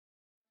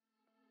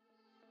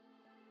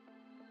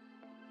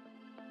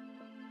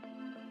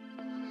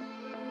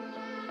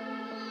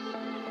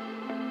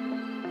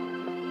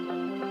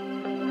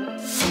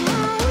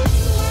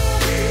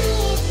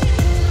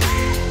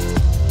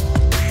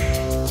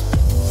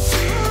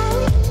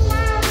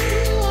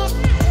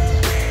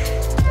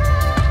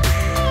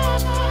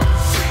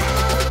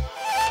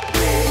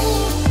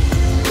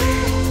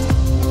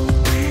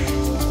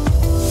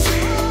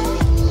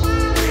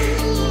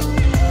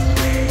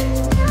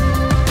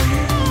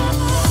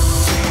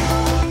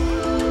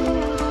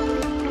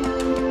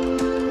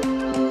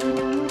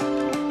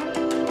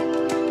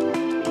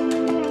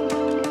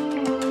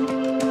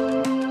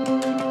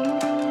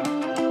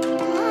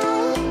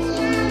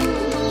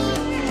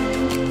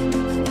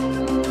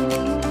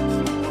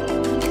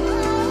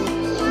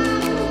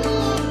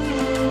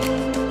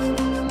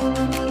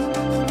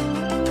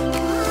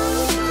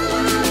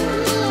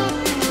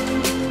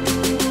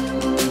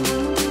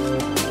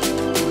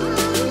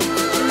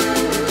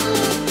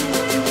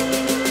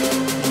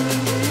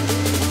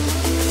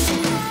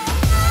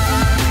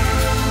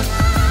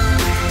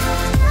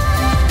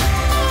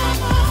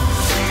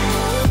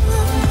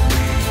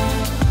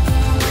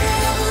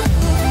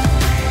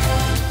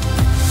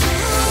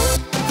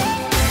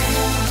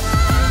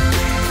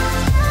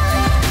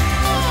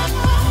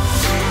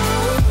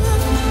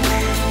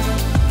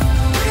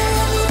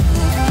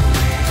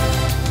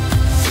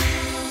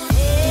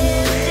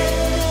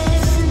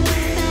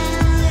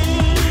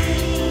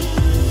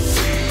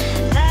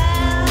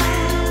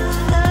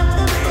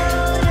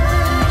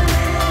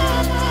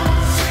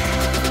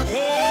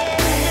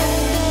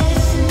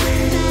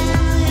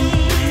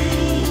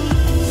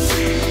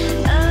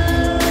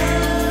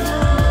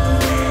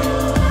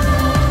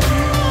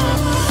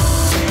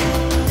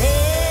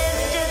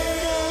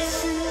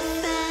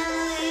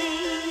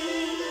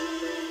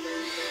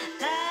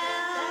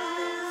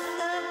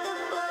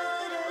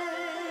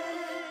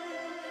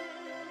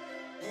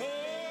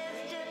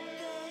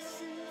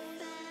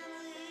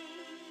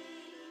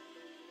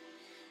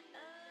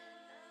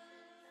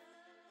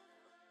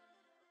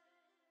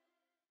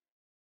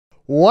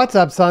What's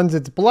up, sons?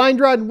 It's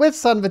Blind Run with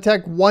Son of a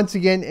Tech once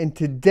again, and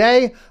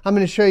today I'm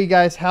going to show you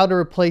guys how to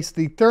replace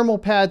the thermal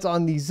pads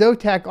on the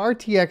Zotac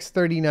RTX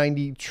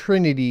 3090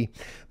 Trinity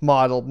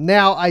model.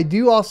 Now, I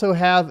do also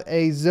have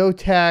a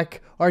Zotac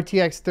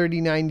RTX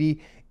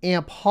 3090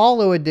 Amp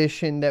Hollow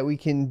Edition that we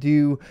can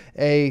do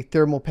a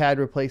thermal pad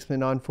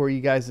replacement on for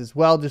you guys as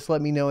well. Just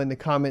let me know in the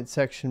comment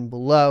section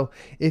below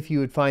if you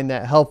would find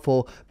that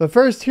helpful. But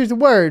first, here's a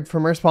word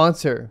from our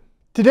sponsor.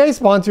 Today's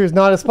sponsor is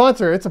not a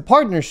sponsor, it's a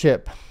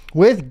partnership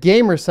with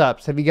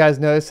GamerSupps. Have you guys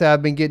noticed that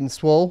I've been getting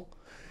swole?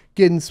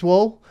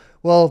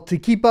 Well, to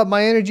keep up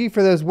my energy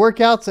for those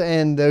workouts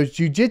and those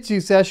jiu-jitsu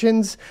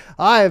sessions,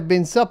 I have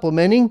been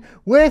supplementing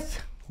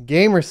with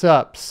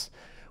GamerSupps.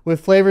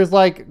 With flavors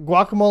like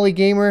Guacamole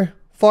Gamer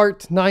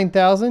Fart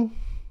 9000.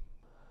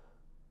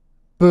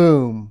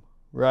 Boom.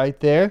 Right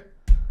there.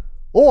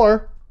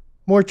 Or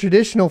more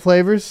traditional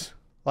flavors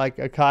like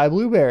Acai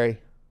Blueberry.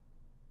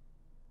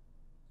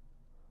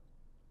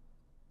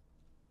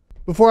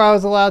 Before I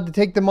was allowed to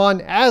take them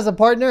on as a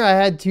partner, I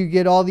had to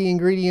get all the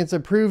ingredients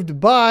approved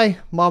by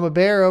Mama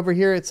Bear over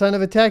here at Son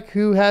of a Tech,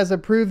 who has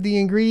approved the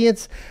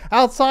ingredients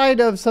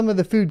outside of some of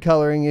the food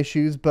coloring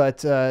issues.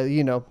 But,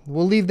 you know,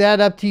 we'll leave that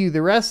up to you.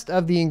 The rest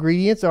of the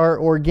ingredients are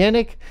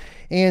organic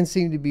and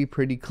seem to be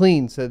pretty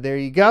clean. So there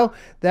you go.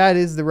 That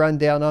is the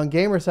rundown on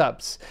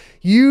GamerSupps.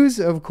 Use,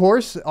 of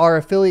course, our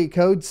affiliate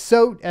code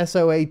SOAT,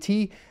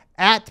 S-O-A-T,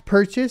 at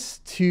purchase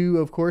to,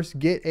 of course,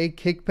 get a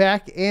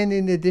kickback. And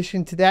in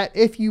addition to that,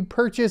 if you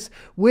purchase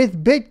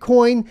with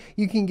Bitcoin,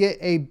 you can get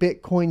a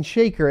Bitcoin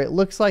shaker. It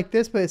looks like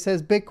this, but it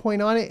says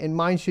Bitcoin on it, and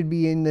mine should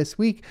be in this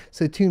week.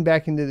 So tune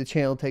back into the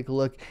channel, take a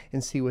look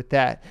and see what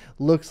that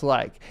looks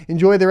like.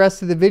 Enjoy the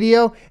rest of the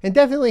video and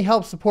definitely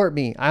help support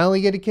me. I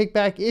only get a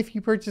kickback if you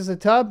purchase a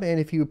tub, and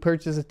if you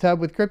purchase a tub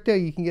with crypto,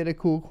 you can get a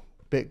cool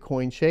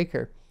Bitcoin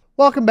shaker.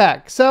 Welcome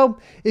back. So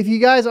if you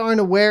guys aren't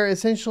aware,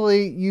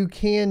 essentially you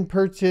can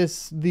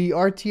purchase the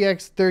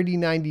RTX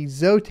 3090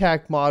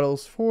 Zotac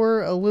models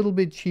for a little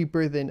bit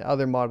cheaper than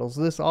other models.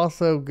 This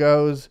also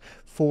goes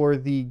for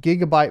the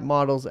Gigabyte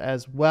models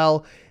as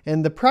well.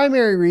 And the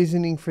primary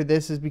reasoning for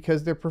this is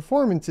because their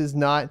performance is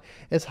not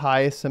as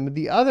high as some of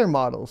the other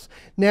models.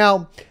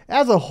 Now,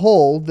 as a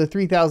whole, the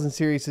 3000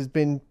 series has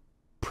been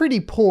pretty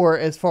poor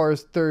as far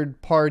as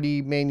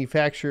third-party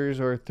manufacturers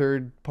or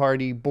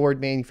third-party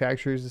board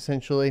manufacturers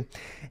essentially,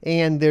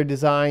 and their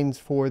designs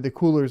for the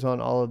coolers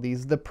on all of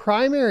these. The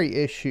primary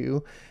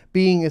issue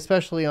being,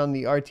 especially on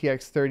the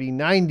RTX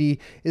 3090,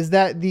 is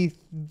that the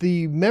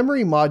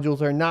memory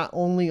modules are not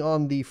only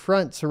on the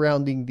front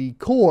surrounding the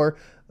core,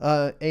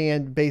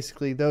 and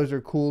basically those are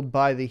cooled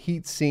by the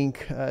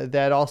heatsink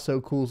that also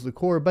cools the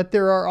core, but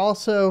there are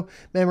also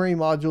memory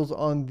modules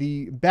on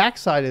the back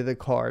side of the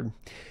card.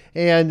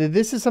 And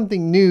this is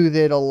something new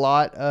that a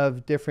lot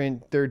of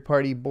different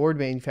third-party board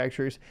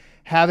manufacturers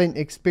haven't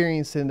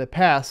experienced in the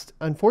past.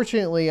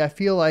 Unfortunately, I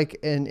feel like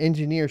an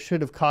engineer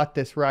should have caught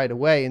this right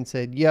away and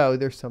said, yo,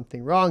 there's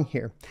something wrong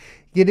here.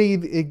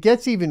 It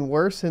gets even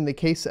worse in the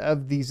case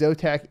of the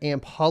Zotac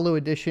Amp Hollow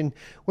Edition,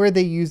 where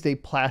they used a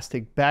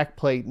plastic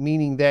backplate,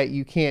 meaning that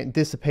you can't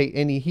dissipate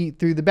any heat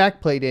through the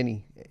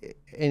backplate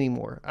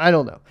anymore. I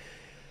don't know.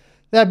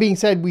 That being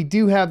said, we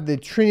do have the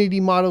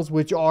Trinity models,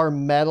 which are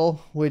metal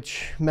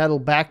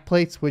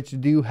backplates, which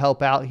do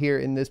help out here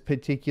in this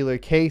particular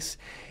case.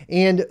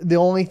 And the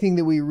only thing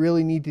that we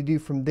really need to do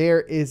from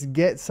there is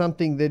get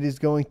something that is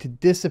going to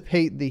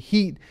dissipate the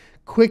heat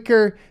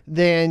quicker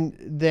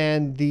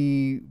than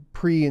the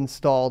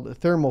pre-installed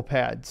thermal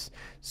pads.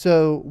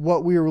 So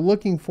what we were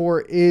looking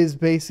for is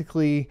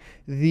basically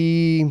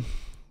the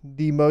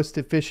most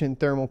efficient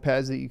thermal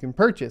pads that you can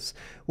purchase,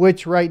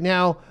 which right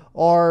now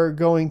are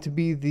going to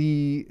be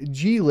the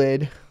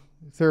gelid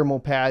thermal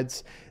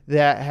pads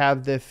that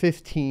have the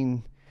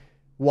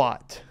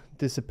 15-watt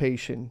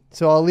dissipation.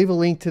 So I'll leave a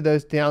link to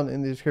those down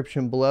in the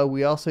description below.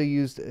 We also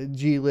used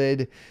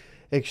gelid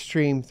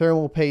extreme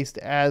thermal paste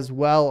as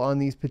well on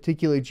these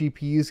particular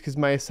GPUs, because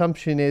my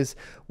assumption is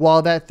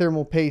while that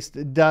thermal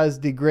paste does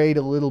degrade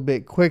a little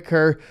bit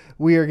quicker,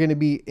 we are going to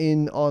be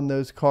in on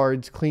those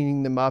cards,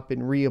 cleaning them up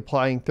and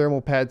reapplying thermal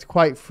pads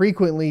quite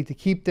frequently to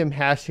keep them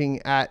hashing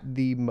at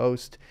the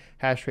most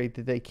hash rate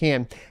that they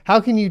can. How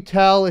can you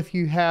tell if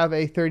you have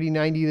a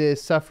 3090 that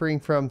is suffering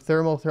from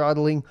thermal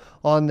throttling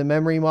on the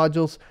memory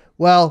modules?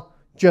 Well,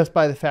 just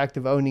by the fact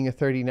of owning a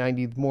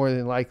 3090, more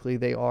than likely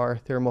they are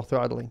thermal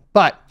throttling.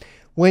 But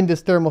when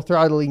does thermal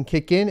throttling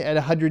kick in? At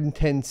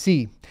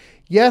 110C.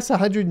 Yes,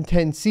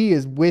 110C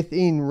is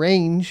within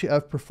range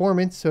of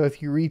performance. So if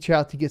you reach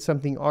out to get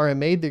something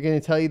RMA'd, they're going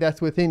to tell you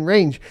that's within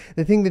range.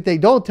 The thing that they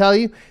don't tell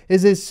you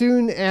is as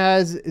soon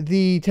as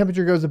the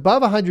temperature goes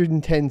above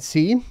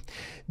 110C,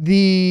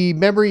 the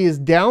memory is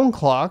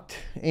downclocked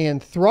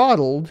and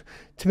throttled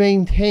to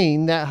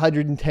maintain that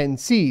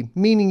 110C,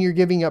 meaning you're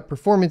giving up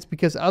performance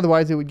because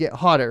otherwise it would get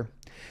hotter.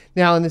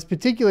 Now, in this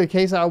particular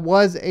case, I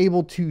was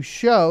able to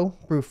show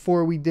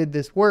before we did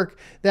this work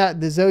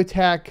that the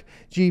Zotac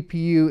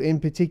GPU in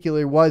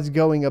particular was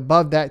going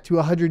above that to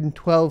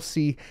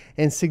 112C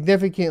and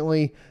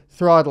significantly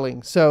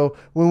throttling. So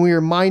when we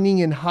were mining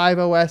in Hive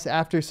OS,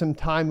 after some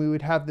time, we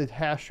would have the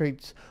hash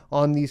rates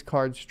on these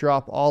cards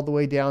drop all the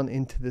way down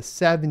into the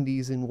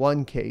 70s in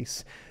one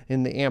case,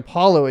 in the AMP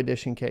Hollow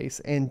Edition case,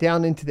 and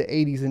down into the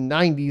 80s and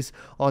 90s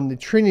on the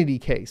Trinity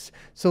case.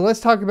 So let's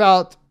talk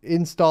about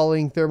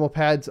installing thermal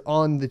pads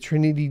on the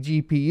Trinity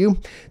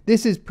GPU.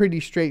 This is pretty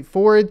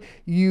straightforward.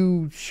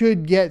 You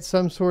should get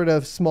some sort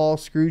of small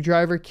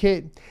screwdriver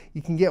kit.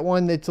 You can get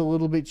one that's a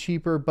little bit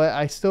cheaper, but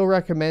I still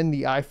recommend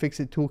the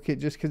ifixit toolkit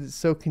just because it's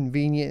so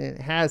convenient and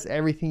it has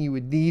everything you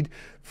would need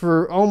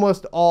for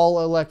almost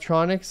all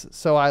electronics.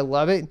 So I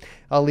love it.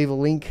 I'll leave a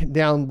link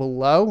down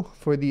below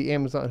for the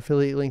Amazon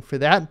affiliate link for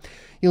that.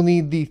 You'll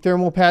need the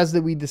thermal pads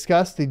that we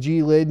discussed, the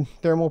gelid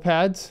thermal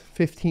pads,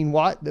 15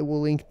 watt, that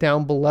we'll link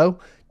down below.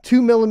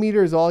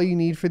 2mm is all you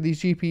need for these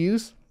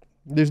GPUs.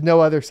 There's no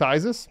other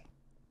sizes.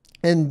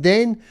 And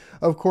then,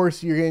 of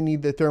course, you're going to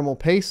need the thermal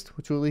paste,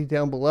 which we'll leave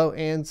down below,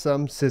 and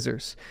some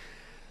scissors.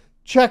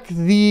 Check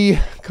the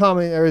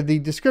comment or the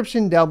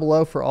description down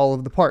below for all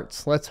of the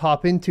parts. Let's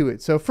hop into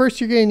it. So first,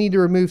 you're going to need to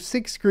remove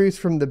 6 screws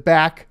from the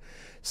back,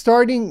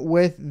 starting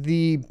with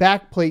the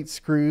back plate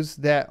screws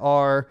that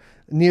are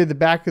near the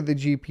back of the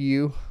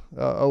GPU,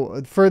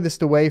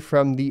 furthest away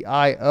from the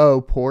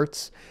I/O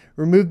ports.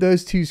 Remove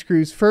those 2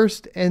 screws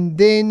first, and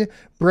then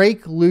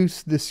break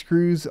loose the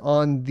screws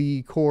on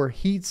the core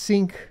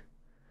heatsink,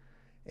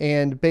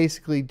 and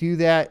basically do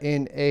that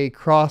in a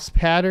cross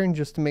pattern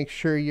just to make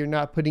sure you're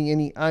not putting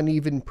any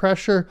uneven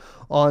pressure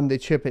on the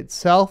chip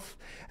itself,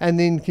 and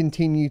then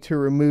continue to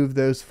remove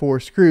those 4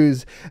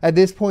 screws. At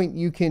this point,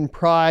 you can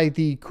pry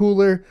the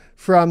cooler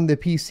from the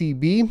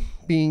PCB,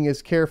 being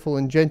as careful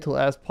and gentle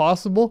as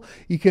possible.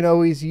 You can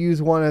always use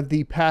one of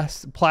the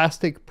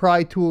plastic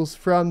pry tools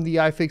from the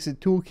ifixit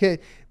toolkit,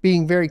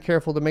 being very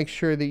careful to make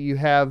sure that you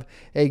have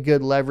a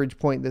good leverage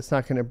point that's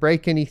not going to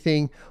break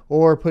anything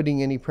or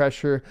putting any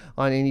pressure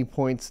on any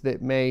points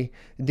that may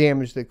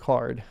damage the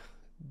card.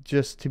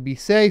 Just to be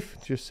safe,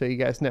 just so you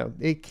guys know,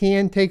 it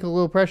can take a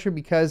little pressure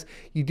because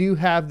you do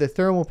have the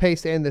thermal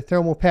paste and the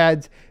thermal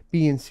pads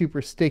being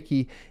super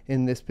sticky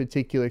in this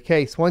particular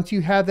case. Once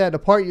you have that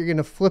apart, you're going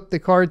to flip the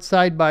card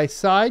side by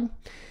side,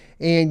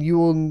 and you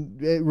will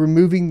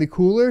removing the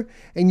cooler,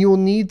 and you will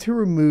need to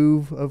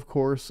remove, of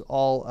course,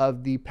 all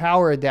of the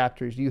power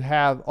adapters. You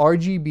have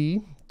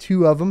RGB,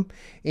 2 of them,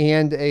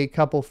 and a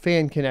couple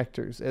fan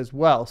connectors as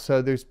well.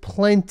 So there's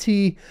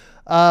plenty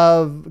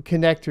of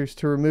connectors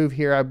to remove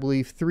here. I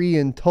believe 3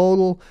 in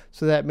total,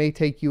 so that may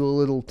take you a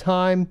little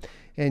time.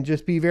 And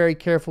just be very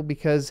careful,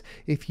 because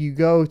if you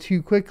go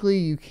too quickly,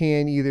 you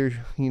can either,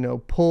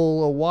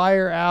 pull a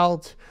wire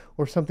out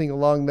or something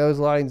along those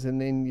lines,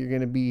 and then you're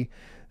going to be,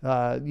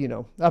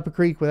 up a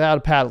creek without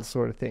a paddle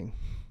sort of thing.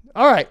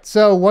 All right,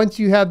 so once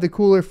you have the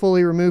cooler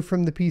fully removed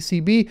from the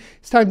PCB,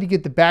 it's time to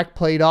get the back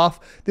plate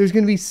off. There's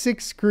going to be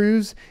 6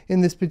 screws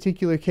in this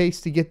particular case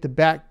to get the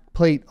back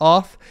plate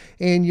off,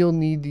 and you'll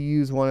need to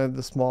use one of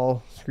the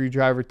small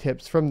screwdriver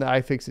tips from the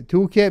ifixit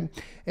toolkit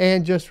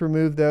and just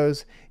remove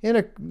those.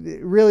 It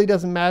really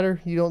doesn't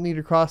matter. You don't need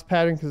a cross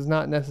pattern because it's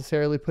not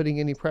necessarily putting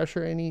any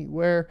pressure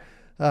anywhere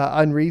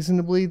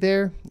unreasonably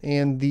there,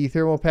 and the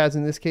thermal pads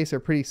in this case are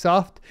pretty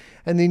soft.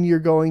 And then you're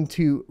going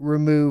to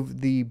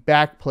remove the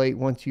back plate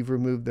once you've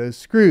removed those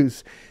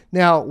screws.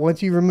 Now,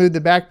 once you've removed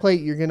the back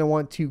plate, you're going to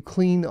want to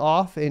clean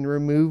off and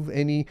remove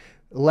any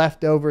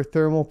leftover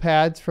thermal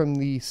pads from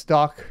the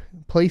stock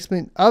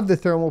placement of the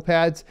thermal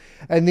pads,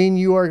 and then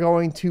you are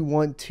going to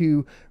want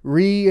to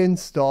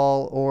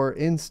reinstall or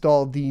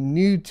install the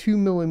new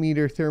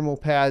 2mm thermal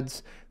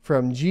pads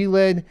from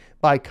gelid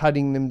by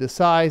cutting them to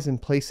size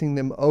and placing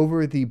them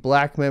over the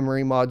black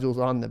memory modules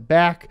on the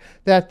back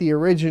that the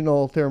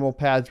original thermal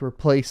pads were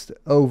placed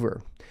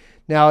over.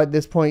 Now at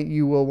this point,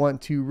 you will want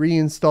to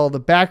reinstall the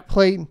back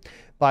plate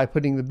by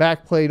putting the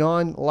back plate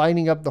on,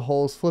 lining up the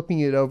holes, flipping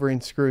it over,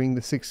 and screwing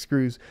the 6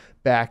 screws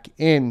back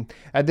in.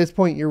 At this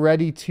point, you're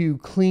ready to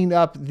clean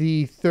up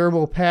the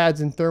thermal pads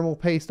and thermal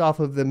paste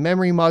off of the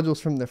memory modules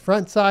from the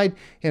front side,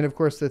 and of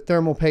course the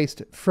thermal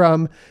paste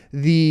from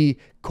the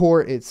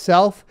core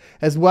itself,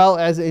 as well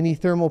as any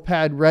thermal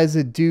pad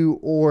residue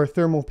or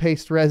thermal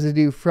paste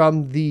residue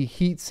from the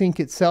heatsink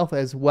itself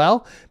as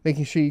well,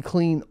 making sure you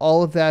clean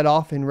all of that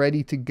off and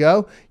ready to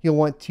go. You'll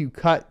want to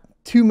cut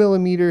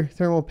 2mm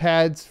thermal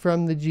pads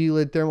from the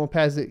gelid thermal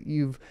pads that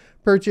you've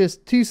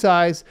purchased to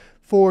size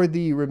for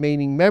the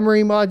remaining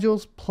memory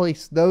modules.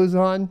 Place those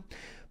on.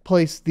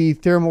 Place the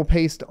thermal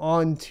paste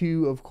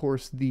onto, of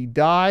course, the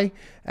die,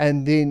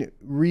 and then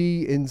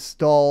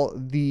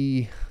reinstall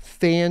the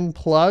fan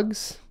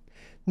plugs.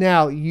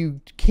 Now,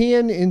 you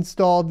can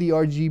install the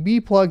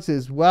RGB plugs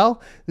as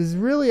well. This is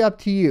really up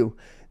to you.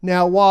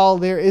 Now, while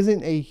there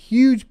isn't a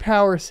huge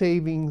power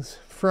savings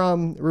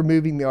from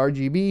removing the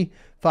RGB,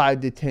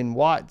 5 to 10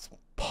 watts,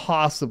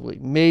 possibly,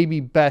 maybe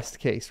best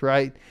case,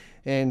 right?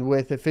 And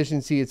with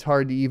efficiency, it's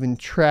hard to even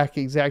track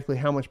exactly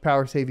how much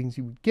power savings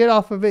you would get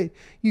off of it.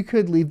 You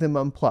could leave them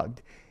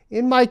unplugged.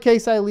 In my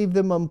case, I leave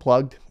them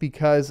unplugged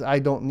because I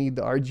don't need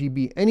the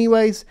RGB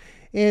anyways.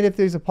 And if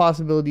there's a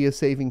possibility of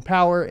saving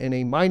power in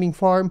a mining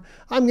farm,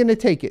 I'm going to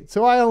take it.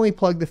 So I only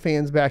plug the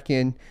fans back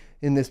in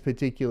this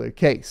particular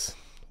case.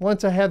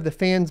 Once I have the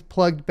fans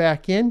plugged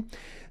back in,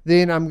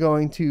 then I'm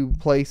going to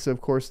place, of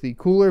course, the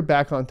cooler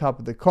back on top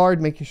of the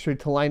card, making sure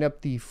to line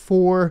up the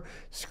 4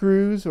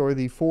 screws or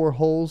the 4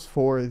 holes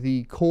for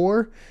the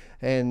core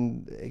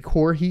and a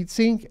core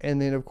heatsink,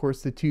 and then of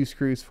course the 2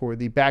 screws for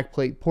the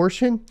backplate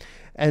portion,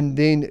 and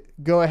then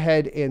go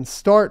ahead and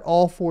start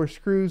all 4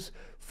 screws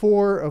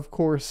for, of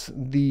course,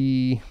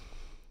 the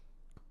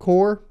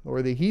core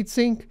or the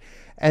heatsink,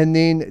 and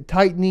then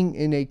tightening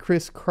in a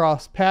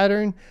crisscross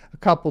pattern a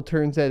couple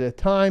turns at a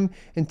time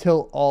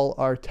until all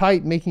are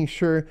tight, making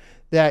sure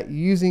that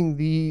using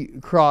the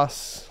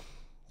cross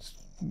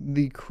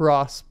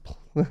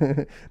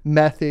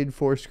method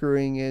for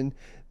screwing in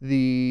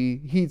the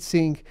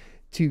heatsink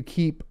to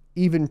keep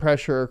even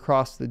pressure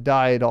across the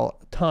die at all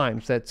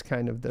times. That's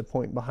kind of the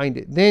point behind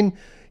it. Then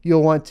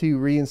you'll want to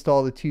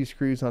reinstall the 2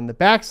 screws on the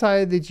back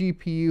side of the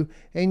GPU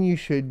and you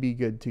should be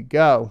good to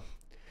go.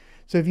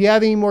 So if you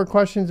have any more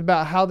questions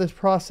about how this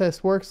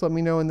process works, let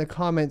me know in the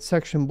comments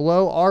section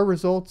below. Our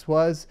results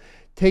was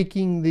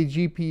taking the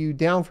GPU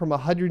down from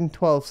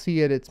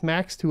 112C at its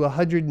max to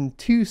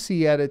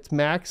 102C at its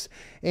max,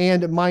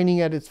 and mining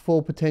at its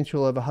full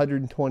potential of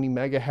 120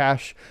 mega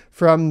hash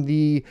from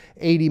the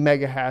 80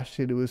 mega hash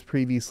that it was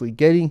previously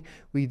getting.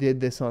 We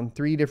did this on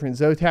 3 different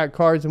Zotac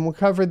cards, and we'll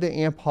cover the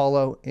amp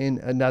hollow in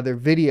another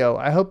video.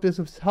 I hope this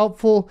was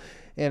helpful,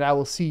 and I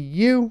will see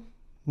you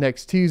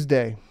next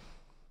Tuesday.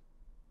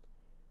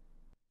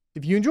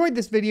 If you enjoyed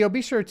this video,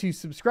 be sure to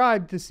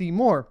subscribe to see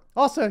more.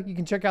 Also, you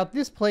can check out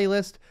this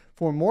playlist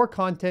for more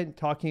content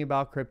talking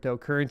about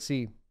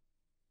cryptocurrency.